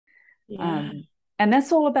Yeah. And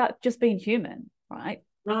that's all about just being human, right?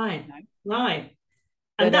 Right. You know? Right.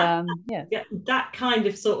 And But that yeah. yeah, that kind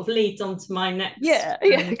of sort of leads on to my next Yeah,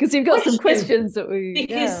 because you've got some question. questions that we'll go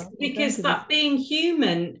Because into this. that being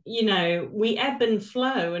human, we ebb and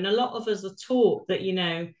flow, and a lot of us are taught that,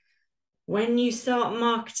 when you start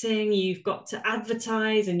marketing, you've got to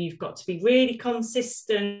advertise and you've got to be really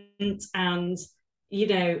consistent, and you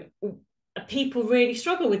know people really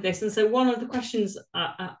struggle with this. And so one of the questions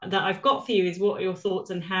that I've got for you is, what are your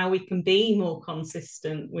thoughts on how we can be more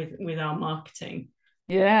consistent with our marketing?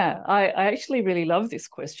 Yeah, I actually really love this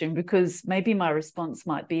question because maybe my response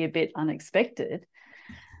might be a bit unexpected,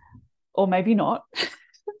 or maybe not,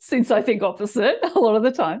 since I think opposite a lot of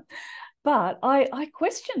the time. But I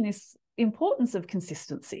question this importance of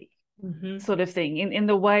consistency Mm-hmm. sort of thing in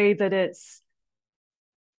the way that it's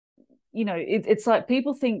like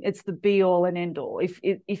people think it's the be all and end all.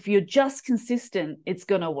 If you're just consistent, it's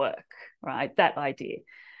going to work, right? That idea.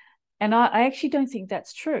 And I actually don't think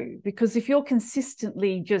that's true, because if you're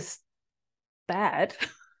consistently just bad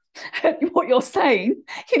at what you're saying,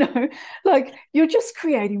 like you're just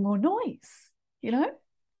creating more noise, you know?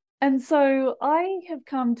 And so I have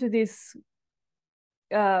come to this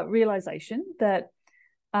realization that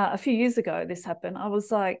a few years ago this happened. I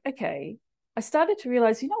was like, okay, I started to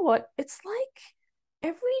realize, you know what? It's like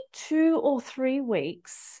every 2 or 3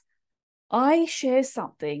 weeks, I share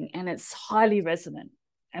something and it's highly resonant.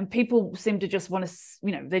 And people seem to just want to,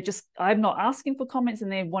 I'm not asking for comments and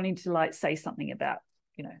they're wanting to like say something about.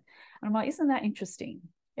 And I'm like, isn't that interesting?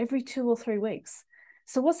 Every 2 or 3 weeks.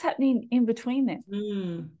 So what's happening in between then?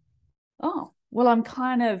 Mm. Oh, well,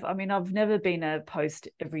 I've never been a post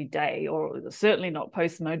every day, or certainly not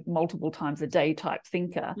post multiple times a day type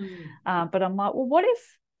thinker. Mm. But I'm like, well,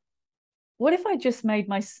 what if I just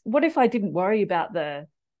what if I didn't worry about the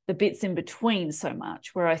bits in between so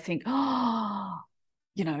much, where I think,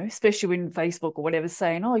 especially when Facebook or whatever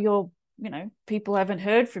saying, oh, people haven't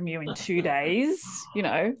heard from you in 2 days,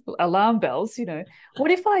 alarm bells,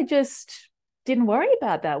 what if I just didn't worry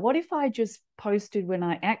about that? What if I just posted when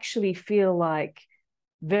I actually feel like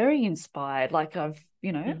very inspired, like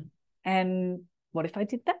Mm. and what if I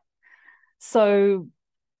did that? So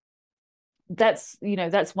that's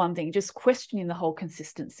one thing, just questioning the whole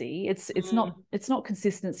consistency. It's not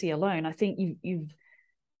consistency alone. I think you've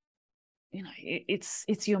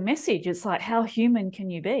it's your message. It's like, how human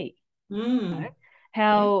can you be? Mm.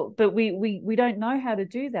 Yeah. But we don't know how to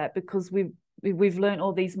do that, because we've learned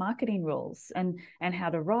all these marketing rules and how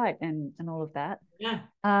to write and all of that. Yeah.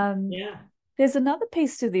 um Yeah. there's another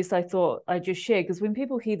piece to this I thought I just share, because when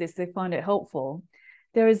people hear this, they find it helpful.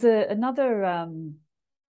 There is another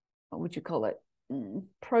what would you call it,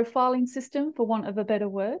 profiling system, for want of a better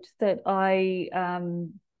word, that I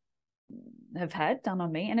have had done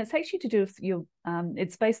on me, and it's actually to do with your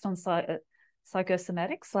it's based on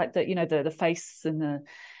psychosomatics, like the face and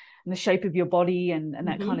the shape of your body and that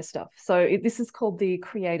kind Mm-hmm. of stuff. So this is called the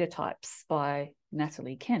Creator Types by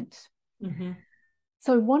Natalie Kent. Mm-hmm.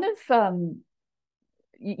 So one of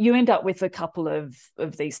you end up with a couple of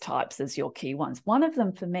these types as your key ones. One of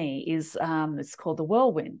them for me is it's called the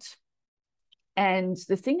whirlwind. And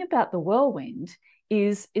the thing about the whirlwind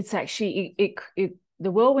is it's actually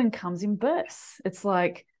the whirlwind comes in bursts. It's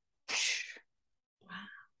like,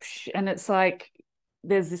 and it's like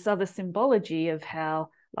there's this other symbology of how,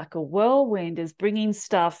 like, a whirlwind is bringing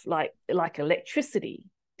stuff like electricity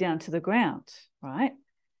down to the ground, right?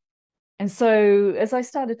 And so as I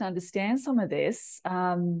started to understand some of this,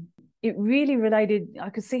 it really related.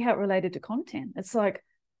 I could see how it related to content. It's like,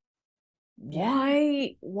 Yeah.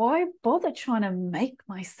 why bother trying to make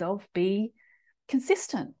myself be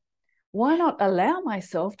consistent? Why not allow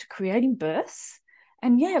myself to creating bursts?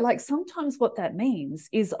 And yeah, like sometimes what that means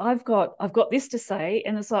is I've got this to say,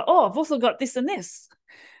 and it's like, oh, I've also got this and this,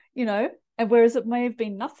 you know. And whereas it may have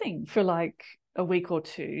been nothing for like a week or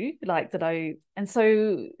two, like that and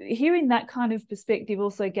so hearing that kind of perspective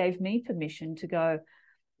also gave me permission to go,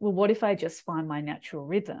 well, what if I just find my natural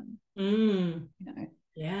rhythm, Mm. you know?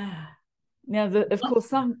 Yeah. Now, of course,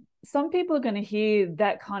 some people are going to hear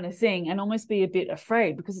that kind of thing and almost be a bit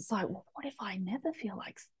afraid, because it's like, well, what if I never feel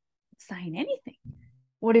like saying anything?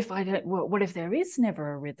 What if I don't? What if there is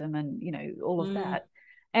never a rhythm, and all of Mm. that?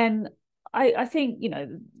 And I think,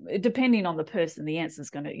 depending on the person, the answer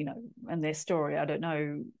is going to, and their story. I don't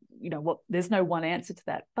know, what. There's no one answer to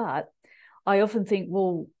that, but I often think,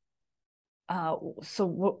 well, so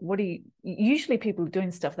what do you? Usually, people are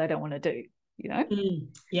doing stuff they don't want to do. You know, Mm.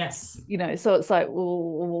 Yes. so it's like,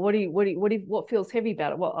 well, what feels heavy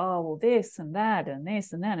about it? Well, oh, well, this and that and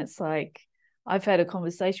this and that. It's like, I've had a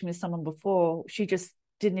conversation with someone before. She just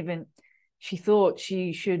didn't even, she thought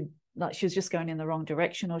she should, like she was just going in the wrong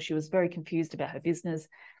direction, or she was very confused about her business.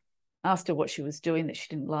 Asked her what she was doing that she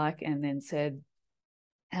didn't like, and then said,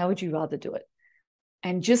 how would you rather do it?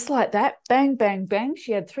 And just like that, bang, bang, bang,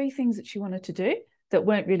 she had 3 things that she wanted to do that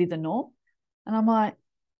weren't really the norm. And I'm like,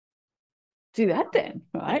 do that then,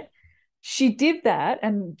 right? She did that.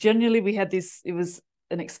 And generally we had this, it was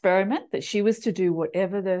an experiment that she was to do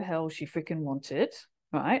whatever the hell she freaking wanted,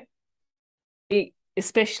 right?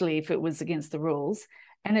 Especially if it was against the rules.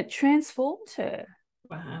 And it transformed her.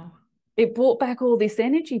 Wow. It brought back all this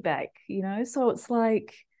energy back, you know? So it's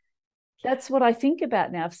like, that's what I think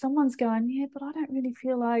about now. If someone's going, yeah, but I don't really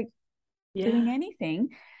feel like doing anything,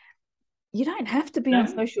 you don't have to be on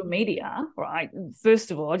social media, right?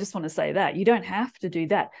 First of all, I just want to say that you don't have to do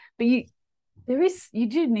that, but you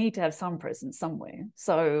do need to have some presence somewhere.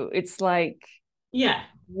 So it's like,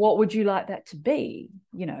 what would you like that to be?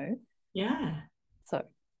 You know? Yeah. So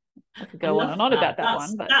I could go on and on about that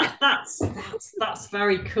one, but that's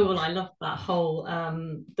very cool. I love that whole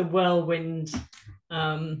the whirlwind.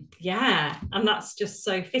 And that's just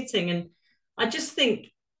so fitting. And I just think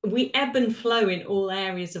we ebb and flow in all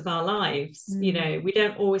areas of our lives. You know, we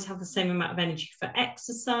don't always have the same amount of energy for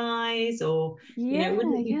exercise, or you know, it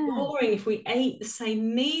wouldn't be boring if we ate the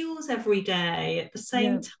same meals every day at the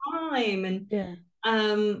same time.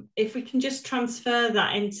 And if we can just transfer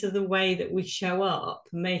that into the way that we show up,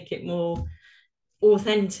 make it more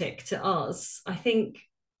authentic to us, I think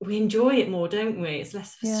we enjoy it more, don't we? It's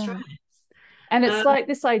less of a stress. And it's like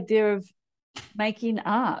this idea of making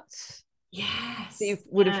art. Yes. You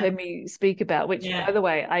would have heard me speak about, which, by the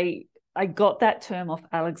way, I got that term off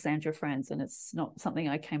Alexandra Franz, and it's not something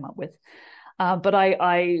I came up with. But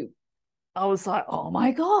I was like, oh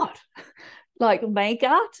my God, like make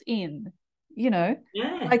art in, you know,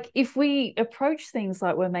 like if we approach things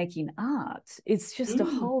like we're making art, it's just a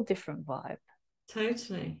whole different vibe.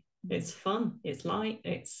 Totally. It's fun. It's light.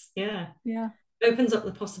 It's opens up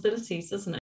the possibilities, doesn't it?